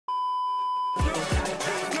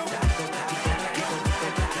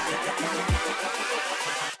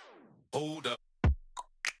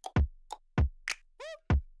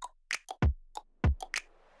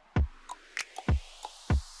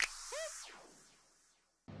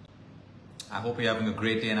I hope you're having a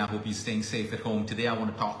great day and I hope you're staying safe at home. Today I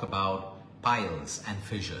want to talk about piles and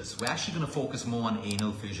fissures. We're actually going to focus more on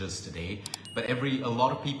anal fissures today, but a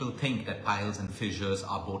lot of people think that piles and fissures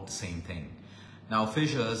are both the same thing. Now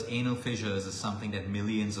fissures, anal fissures is something that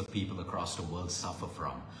millions of people across the world suffer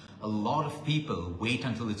from. A lot of people wait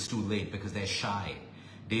until it's too late because they're shy.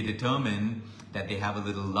 They determine that they have a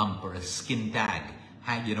little lump or a skin tag,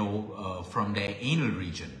 from their anal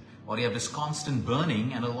region. Or they have this constant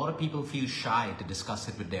burning, and a lot of people feel shy to discuss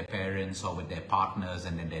it with their parents or with their partners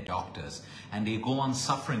and then their doctors. And they go on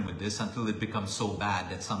suffering with this until it becomes so bad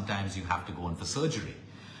that sometimes you have to go in for surgery.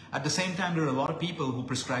 At the same time, there are a lot of people who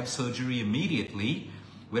prescribe surgery immediately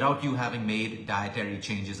without you having made dietary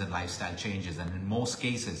changes and lifestyle changes. And in most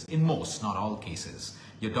cases, not all cases,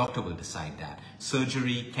 your doctor will decide that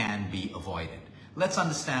surgery can be avoided. Let's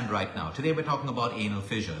understand right now. Today we're talking about anal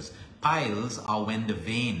fissures. Piles are when the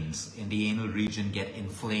veins in the anal region get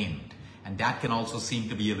inflamed. And that can also seem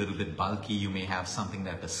to be a little bit bulky. You may have something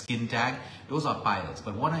like a skin tag. Those are piles.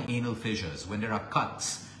 But what are anal fissures? When there are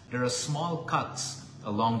cuts, there are small cuts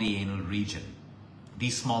along the anal region.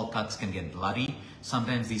 These small cuts can get bloody.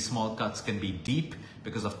 Sometimes these small cuts can be deep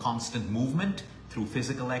because of constant movement through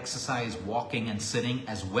physical exercise, walking and sitting,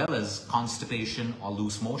 as well as constipation or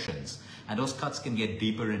loose motions. And those cuts can get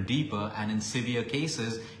deeper and deeper, and in severe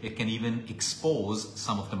cases, it can even expose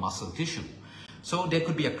some of the muscle tissue. So there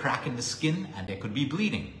could be a crack in the skin and there could be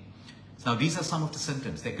bleeding. Now these are some of the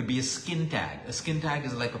symptoms. There could be a skin tag. A skin tag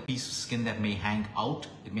is like a piece of skin that may hang out.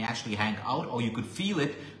 It may actually hang out, or you could feel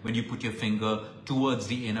it when you put your finger towards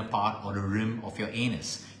the inner part or the rim of your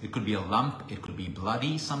anus. It could be a lump, it could be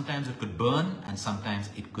bloody, sometimes it could burn, and sometimes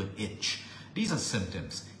it could itch. These are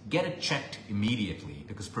symptoms. Get it checked immediately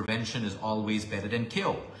because prevention is always better than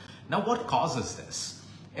cure. Now what causes this?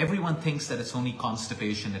 Everyone thinks that it's only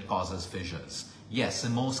constipation that causes fissures. Yes,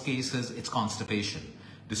 in most cases it's constipation.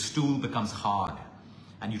 The stool becomes hard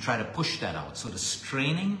and you try to push that out. So the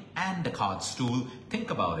straining and the hard stool, think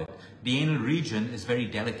about it. The anal region is very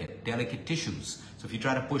delicate tissues. So if you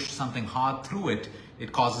try to push something hard through it,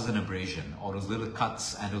 it causes an abrasion or those little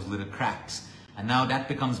cuts and those little cracks. And now that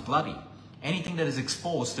becomes bloody. Anything that is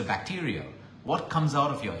exposed to bacteria, what comes out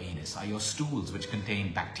of your anus are your stools, which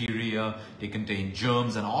contain bacteria, they contain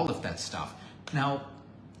germs and all of that stuff. Now,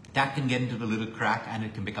 that can get into the little crack and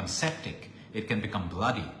it can become septic. It can become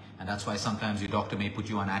bloody. And that's why sometimes your doctor may put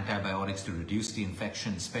you on antibiotics to reduce the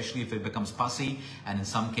infection, especially if it becomes pussy, and in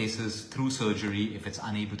some cases through surgery if it's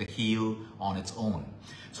unable to heal on its own.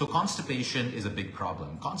 So constipation is a big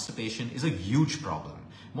problem. Constipation is a huge problem.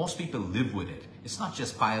 Most people live with it. It's not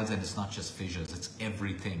just piles and it's not just fissures. It's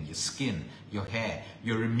everything. Your skin, your hair,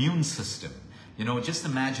 your immune system. Just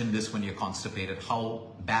imagine this when you're constipated, how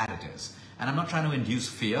bad it is. And I'm not trying to induce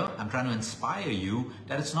fear. I'm trying to inspire you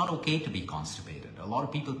that it's not okay to be constipated. A lot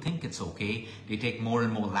of people think it's okay. They take more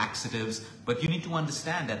and more laxatives. But you need to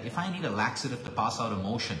understand that if I need a laxative to pass out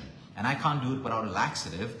emotion and I can't do it without a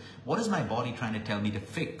laxative, what is my body trying to tell me to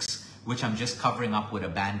fix, which I'm just covering up with a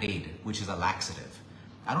Band-Aid, which is a laxative?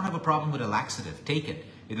 I don't have a problem with a laxative. Take it.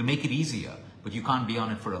 It'll make it easier. But you can't be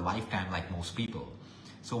on it for a lifetime like most people.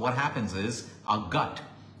 So what happens is our gut,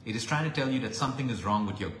 it is trying to tell you that something is wrong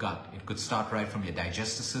with your gut. It could start right from your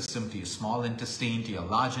digestive system to your small intestine to your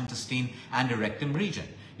large intestine and the rectum region.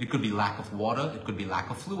 It could be lack of water. It could be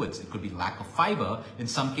lack of fluids. It could be lack of fiber. In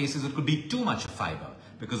some cases, it could be too much of fiber,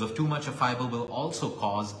 because of too much of fiber will also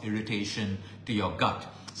cause irritation to your gut.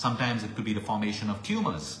 Sometimes it could be the formation of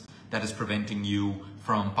tumors that is preventing you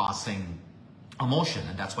from passing emotion,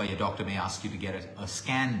 and that's why your doctor may ask you to get a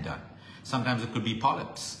scan done. Sometimes it could be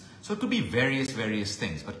polyps. So it could be various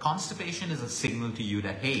things, but constipation is a signal to you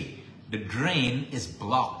that, hey, the drain is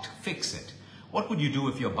blocked, fix it. What would you do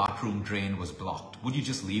if your bathroom drain was blocked? Would you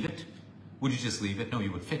just leave it? Would you just leave it? No,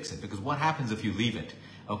 you would fix it, because what happens if you leave it?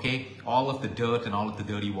 Okay, all of the dirt and all of the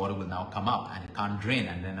dirty water will now come up and it can't drain,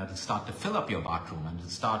 and then it'll start to fill up your bathroom and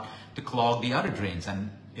it'll start to clog the other drains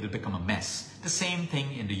and it'll become a mess. The same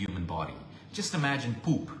thing in the human body. Just imagine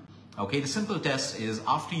poop. Okay, the simple test is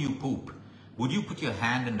after you poop, would you put your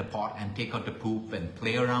hand in the pot and take out the poop and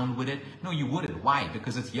play around with it? No, you wouldn't. Why?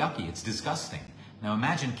 Because it's yucky, it's disgusting. Now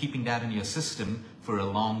imagine keeping that in your system for a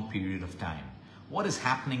long period of time. What is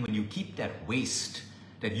happening when you keep that waste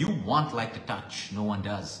that you want like to touch, no one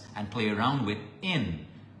does, and play around with in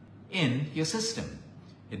your system?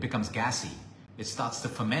 It becomes gassy. It starts to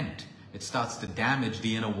ferment. It starts to damage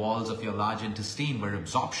the inner walls of your large intestine, where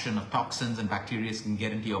absorption of toxins and bacteria can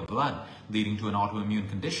get into your blood, leading to an autoimmune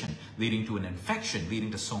condition, leading to an infection,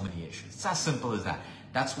 leading to so many issues. It's as simple as that.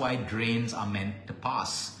 That's why drains are meant to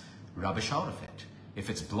pass rubbish out of it. If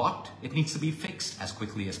it's blocked, it needs to be fixed as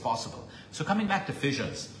quickly as possible. So coming back to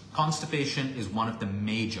fissures, constipation is one of the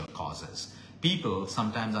major causes. People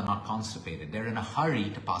sometimes are not constipated. They're in a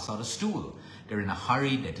hurry to pass out a stool. They're in a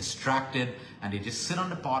hurry, they're distracted, and they just sit on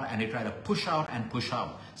the pot and they try to push out and push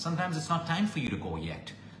out. Sometimes it's not time for you to go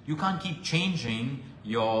yet. You can't keep changing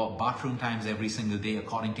your bathroom times every single day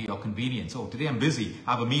according to your convenience. Oh, today I'm busy,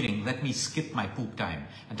 I have a meeting, let me skip my poop time.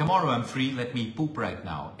 And tomorrow I'm free, let me poop right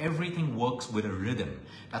now. Everything works with a rhythm.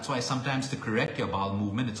 That's why sometimes to correct your bowel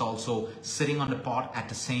movement, it's also sitting on the pot at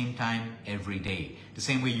the same time every day. The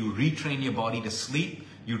same way you retrain your body to sleep,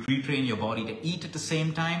 you retrain your body to eat at the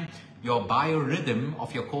same time. Your biorhythm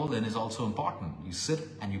of your colon is also important. You sit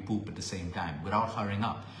and you poop at the same time without hurrying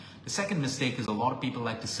up. The second mistake is a lot of people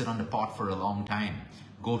like to sit on the pot for a long time,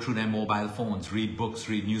 go through their mobile phones, read books,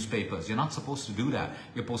 read newspapers. You're not supposed to do that.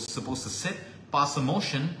 You're supposed to sit, pass a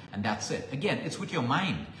motion, and that's it. Again, it's with your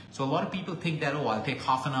mind. So a lot of people think that, oh, I'll take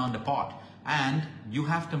half an hour on the pot. And you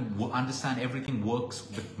have to understand everything works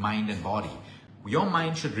with mind and body. Your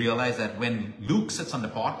mind should realize that when Luke sits on the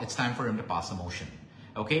pot, it's time for him to pass a motion.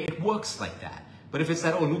 Okay, it works like that. But if it's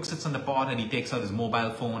that, oh, Luke sits on the pot and he takes out his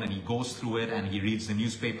mobile phone and he goes through it and he reads the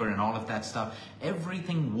newspaper and all of that stuff,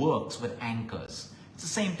 everything works with anchors. It's the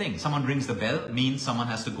same thing. Someone rings the bell, means someone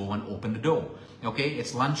has to go and open the door. Okay,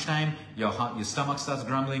 it's lunchtime, your stomach starts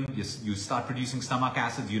grumbling, you start producing stomach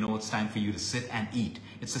acids, you know it's time for you to sit and eat.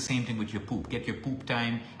 It's the same thing with your poop. Get your poop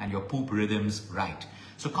time and your poop rhythms right.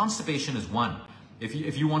 So constipation is one. If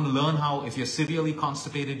you want to learn how, if you're severely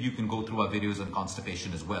constipated, you can go through our videos on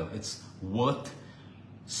constipation as well. It's worth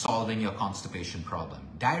solving your constipation problem.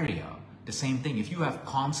 Diarrhea, the same thing. If you have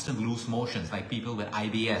constant loose motions, like people with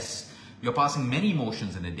IBS, you're passing many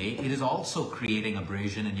motions in a day, it is also creating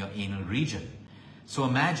abrasion in your anal region. So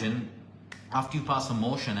imagine after you pass a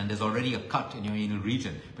motion and there's already a cut in your anal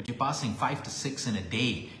region, but you're passing 5 to 6 in a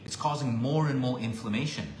day, it's causing more and more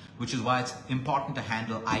inflammation, which is why it's important to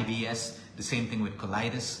handle IBS, the same thing with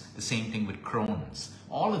colitis, the same thing with Crohn's.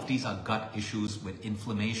 All of these are gut issues with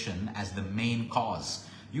inflammation as the main cause.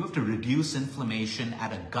 You have to reduce inflammation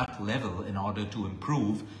at a gut level in order to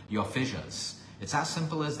improve your fissures. It's as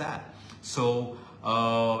simple as that. So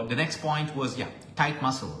the next point was, tight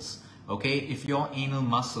muscles. Okay, if your anal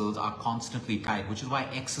muscles are constantly tight, which is why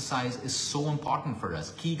exercise is so important for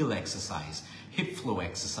us. Kegel exercise, hip flow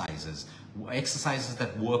exercises, exercises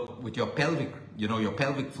that work with your pelvic, your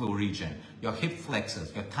pelvic floor region, your hip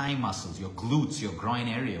flexors, your thigh muscles, your glutes, your groin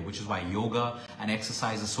area, which is why yoga and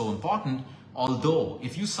exercise is so important. Although,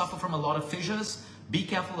 if you suffer from a lot of fissures, be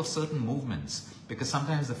careful of certain movements, because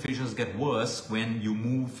sometimes the fissures get worse when you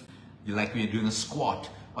move, like when you're doing a squat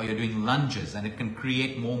or you're doing lunges, and it can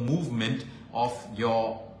create more movement of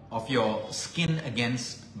your skin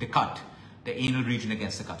against the cut, the anal region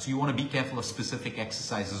against the cut. So you want to be careful of specific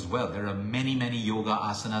exercises as well. There are many yoga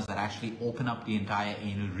asanas that actually open up the entire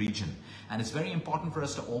anal region. And it's very important for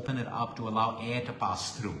us to open it up to allow air to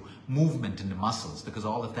pass through, movement in the muscles, because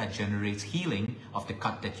all of that generates healing of the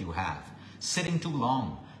cut that you have. Sitting too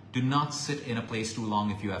long. Do not sit in a place too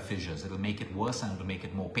long if you have fissures. It'll make it worse and it'll make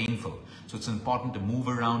it more painful. So it's important to move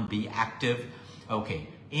around, be active. Okay,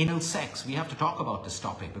 anal sex. We have to talk about this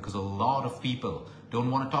topic because a lot of people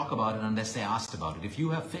don't want to talk about it unless they're asked about it. If you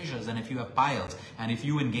have fissures and if you have piles and if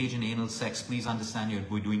you engage in anal sex, please understand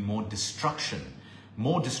you're doing more destruction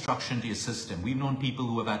to your system. We've known people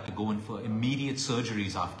who have had to go in for immediate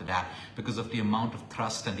surgeries after that because of the amount of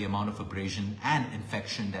thrust and the amount of abrasion and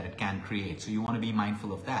infection that it can create. So you want to be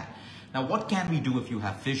mindful of that. Now, what can we do if you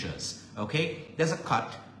have fissures? Okay, there's a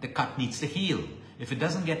cut. The cut needs to heal. If it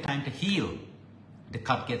doesn't get time to heal, the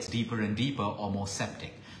cut gets deeper and deeper or more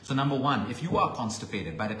septic. So number one, if you are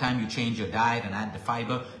constipated, by the time you change your diet and add the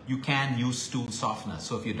fiber, you can use stool softener.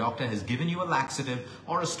 So if your doctor has given you a laxative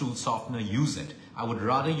or a stool softener, use it. I would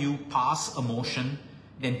rather you pass a motion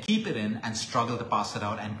than keep it in and struggle to pass it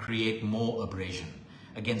out and create more abrasion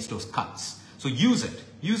against those cuts. So use it.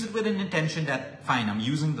 Use it with an intention that, fine, I'm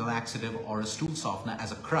using the laxative or a stool softener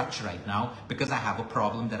as a crutch right now because I have a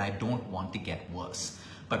problem that I don't want to get worse.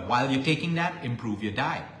 But while you're taking that, improve your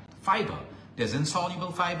diet. Fiber. There's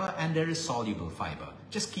insoluble fiber and there is soluble fiber.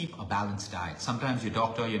 Just keep a balanced diet. Sometimes your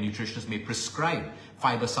doctor or your nutritionist may prescribe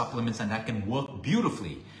fiber supplements and that can work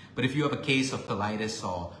beautifully. But if you have a case of colitis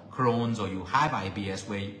or Crohn's or you have IBS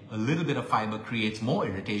where a little bit of fiber creates more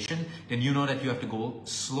irritation, then you know that you have to go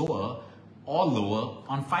slower or lower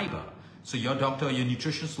on fiber. So your doctor or your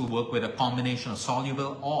nutritionist will work with a combination of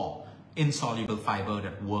soluble or insoluble fiber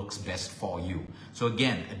that works best for you. So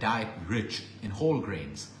again, a diet rich in whole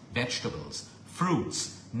grains, vegetables,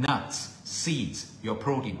 fruits, nuts, seeds, your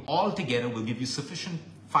protein, all together will give you sufficient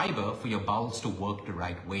fiber for your bowels to work the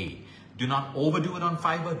right way. Do not overdo it on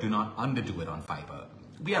fiber, do not underdo it on fiber.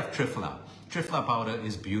 We have trifla. Trifla powder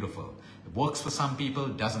is beautiful. It works for some people,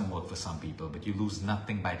 doesn't work for some people, but you lose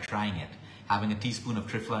nothing by trying it. Having a teaspoon of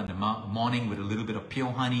trifla in the morning with a little bit of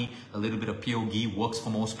pure honey, a little bit of pure ghee works for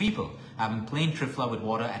most people. Having plain trifla with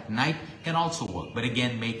water at night can also work. But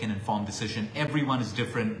again, make an informed decision. Everyone is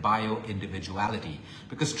different, bio-individuality.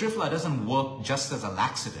 Because trifla doesn't work just as a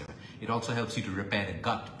laxative. It also helps you to repair the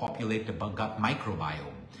gut, populate the gut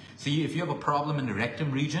microbiome. See, if you have a problem in the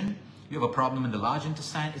rectum region, you have a problem in the large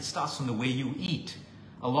intestine, it starts from the way you eat.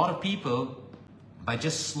 A lot of people, by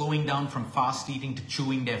just slowing down from fast eating to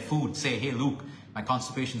chewing their food, say, hey, Luke, my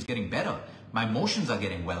constipation is getting better. My motions are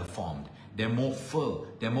getting well formed. They're more full.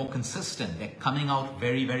 They're more consistent. They're coming out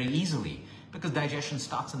very, very easily because digestion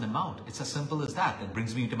starts in the mouth. It's as simple as that. That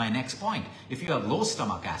brings me to my next point. If you have low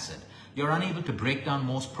stomach acid, you're unable to break down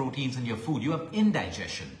most proteins in your food. You have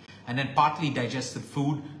indigestion. And then partly digested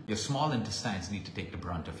food, your small intestines need to take the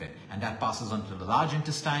brunt of it. And that passes on to the large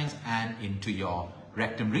intestines and into your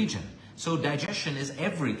rectum region. So digestion is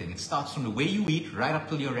everything. It starts from the way you eat right up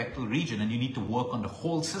to your rectal region, and you need to work on the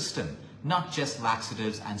whole system, not just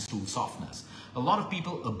laxatives and stool softeners. A lot of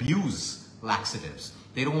people abuse laxatives.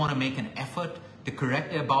 They don't want to make an effort to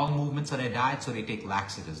correct their bowel movements or their diet, so they take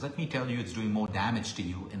laxatives. Let me tell you, it's doing more damage to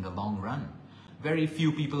you in the long run. Very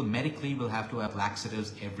few people medically will have to have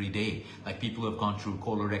laxatives every day, like people who have gone through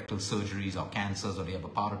colorectal surgeries or cancers, or they have a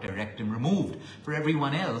part of their rectum removed. For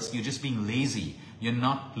everyone else, you're just being lazy. You're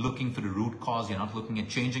not looking for the root cause. You're not looking at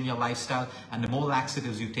changing your lifestyle. And the more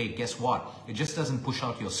laxatives you take, guess what? It just doesn't push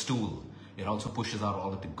out your stool. It also pushes out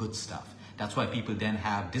all of the good stuff. That's why people then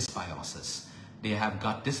have dysbiosis. They have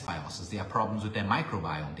gut dysbiosis. They have problems with their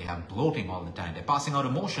microbiome. They have bloating all the time. They're passing out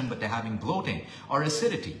emotion, but they're having bloating or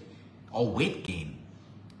acidity, or weight gain,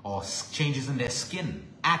 or changes in their skin,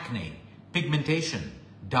 acne, pigmentation,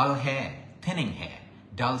 dull hair, thinning hair,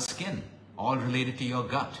 dull skin, all related to your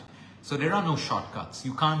gut. So there are no shortcuts.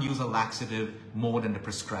 You can't use a laxative more than the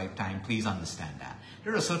prescribed time. Please understand that.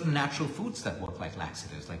 There are certain natural foods that work like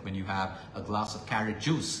laxatives, like when you have a glass of carrot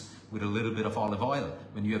juice with a little bit of olive oil,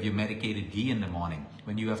 when you have your medicated ghee in the morning,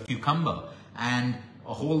 when you have cucumber and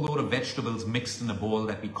a whole load of vegetables mixed in a bowl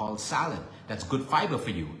that we call salad. That's good fiber for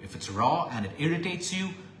you. If it's raw and it irritates you,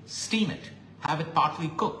 steam it. Have it partly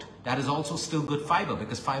cooked. That is also still good fiber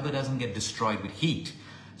because fiber doesn't get destroyed with heat.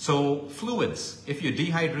 So fluids, if you're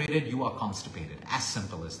dehydrated, you are constipated. As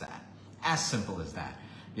simple as that. As simple as that.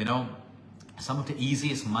 You know, some of the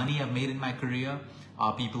easiest money I've made in my career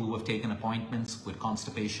are people who have taken appointments with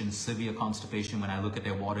constipation, severe constipation. When I look at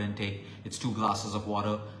their water intake, it's 2 glasses of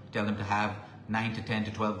water. Tell them to have 9 to 10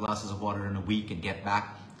 to 12 glasses of water in a week and get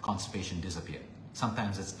back, constipation disappeared.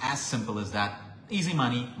 Sometimes it's as simple as that. Easy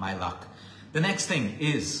money, my luck. The next thing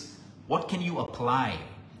is, what can you apply?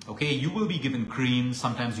 Okay, you will be given creams.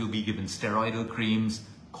 Sometimes you'll be given steroidal creams.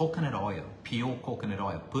 Coconut oil, pure coconut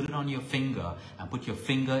oil. Put it on your finger and put your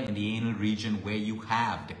finger in the anal region where you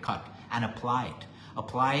have the cut and apply it.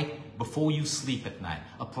 Apply it before you sleep at night.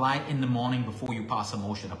 Apply it in the morning before you pass a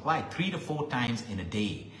motion. Apply it 3 to 4 times in a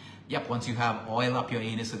day. Yep, once you have oil up your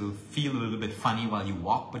anus, it'll feel a little bit funny while you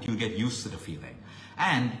walk, but you'll get used to the feeling.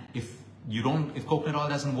 And if coconut oil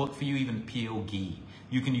doesn't work for you, even pure ghee.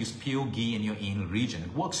 You can use pure ghee in your anal region.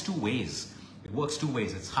 It works 2 ways. It works 2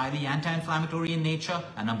 ways. It's highly anti-inflammatory in nature,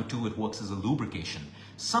 and number 2, it works as a lubrication.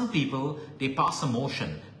 Some people, they pass a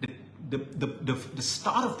motion. The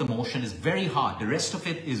start of the motion is very hard. The rest of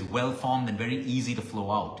it is well formed and very easy to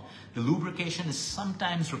flow out. The lubrication is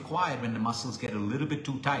sometimes required when the muscles get a little bit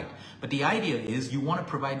too tight. But the idea is you want to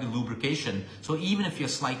provide the lubrication, so even if you're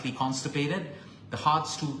slightly constipated, the hard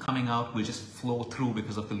stool coming out will just flow through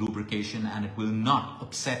because of the lubrication, and it will not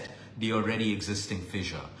upset the already existing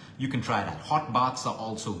fissure. You can try that. Hot baths are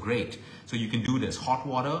also great. So you can do this. Hot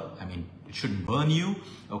water, I mean, it shouldn't burn you.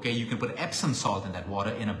 Okay, you can put Epsom salt in that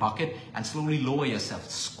water in a bucket and slowly lower yourself,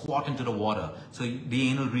 squat into the water. So the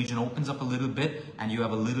anal region opens up a little bit and you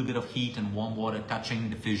have a little bit of heat and warm water touching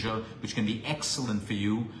the fissure, which can be excellent for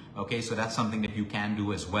you. Okay, so that's something that you can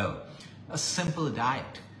do as well. A simple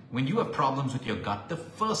diet. When you have problems with your gut, the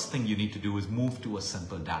first thing you need to do is move to a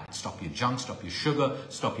simple diet. Stop your junk, stop your sugar,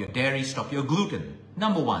 stop your dairy, stop your gluten.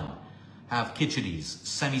 Number 1, have khichdis,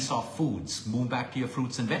 semi-soft foods. Move back to your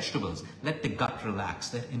fruits and vegetables. Let the gut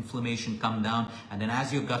relax, let inflammation come down. And then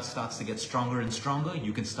as your gut starts to get stronger and stronger,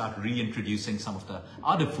 you can start reintroducing some of the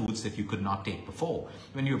other foods that you could not take before.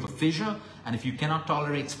 When you have a fissure, and if you cannot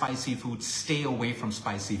tolerate spicy food, stay away from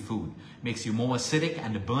spicy food. Makes you more acidic,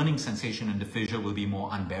 and the burning sensation in the fissure will be more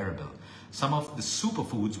unbearable. Some of the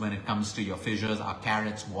superfoods when it comes to your fissures are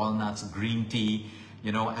carrots, walnuts, green tea,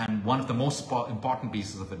 And one of the most important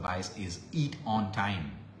pieces of advice is eat on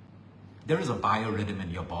time. There is a biorhythm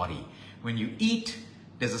in your body. When you eat,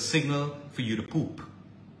 there's a signal for you to poop.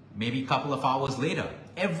 Maybe a couple of hours later,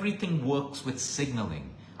 everything works with signaling.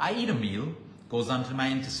 I eat a meal, goes onto my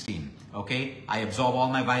intestine, okay? I absorb all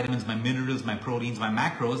my vitamins, my minerals, my proteins, my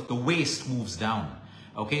macros, the waste moves down.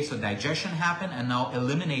 Okay, so digestion happened and now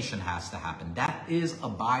elimination has to happen. That is a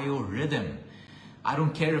biorhythm. I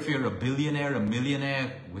don't care if you're a billionaire, a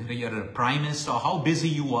millionaire, whether you're a prime minister or how busy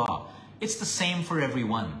you are. It's the same for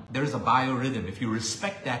everyone. There is a biorhythm. If you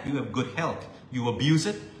respect that, you have good health. You abuse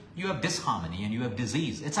it, you have disharmony and you have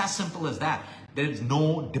disease. It's as simple as that. There's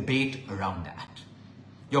no debate around that.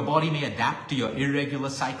 Your body may adapt to your irregular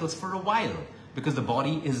cycles for a while because the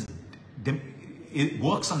body it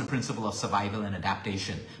works on the principle of survival and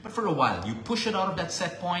adaptation. But for a while, you push it out of that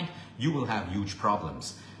set point, you will have huge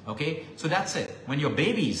problems. Okay, so that's it. When your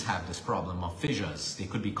babies have this problem of fissures, they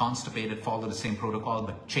could be constipated, follow the same protocol,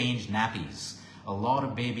 but change nappies. A lot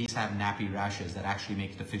of babies have nappy rashes that actually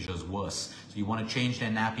make the fissures worse. So you want to change their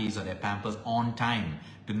nappies or their pampers on time.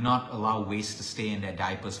 Do not allow waste to stay in their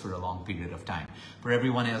diapers for a long period of time. For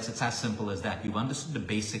everyone else, it's as simple as that. You've understood the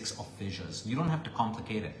basics of fissures. You don't have to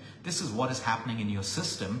complicate it. This is what is happening in your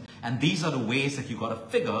system, and these are the ways that you got to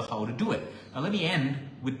figure how to do it. Now let me end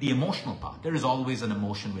with the emotional part. There is always an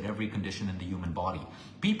emotion with every condition in the human body.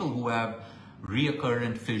 People who have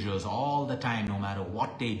reoccurrent fissures all the time, no matter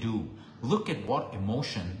what they do, look at what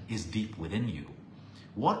emotion is deep within you.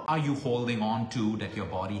 What are you holding on to that your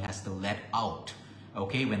body has to let out?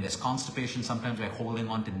 Okay, when there's constipation, sometimes we're holding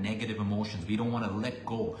on to negative emotions. We don't want to let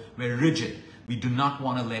go. We're rigid. We do not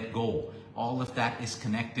want to let go. All of that is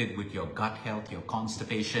connected with your gut health, your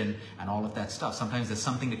constipation, and all of that stuff. Sometimes there's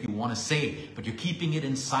something that you want to say, but you're keeping it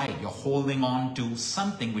inside. You're holding on to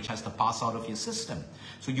something which has to pass out of your system.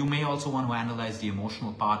 So you may also want to analyze the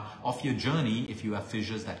emotional part of your journey if you have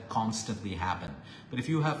fissures that constantly happen. But if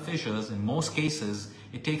you have fissures, in most cases,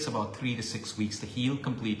 it takes about 3 to 6 weeks to heal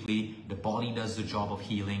completely. The body does the job of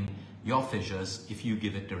healing your fissures if you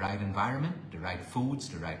give it the right environment, the right foods,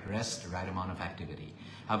 the right rest, the right amount of activity.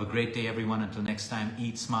 Have a great day, everyone. Until next time,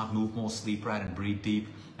 eat smart, move more, sleep right, and breathe deep.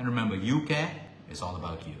 And remember, you care is all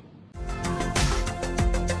about you.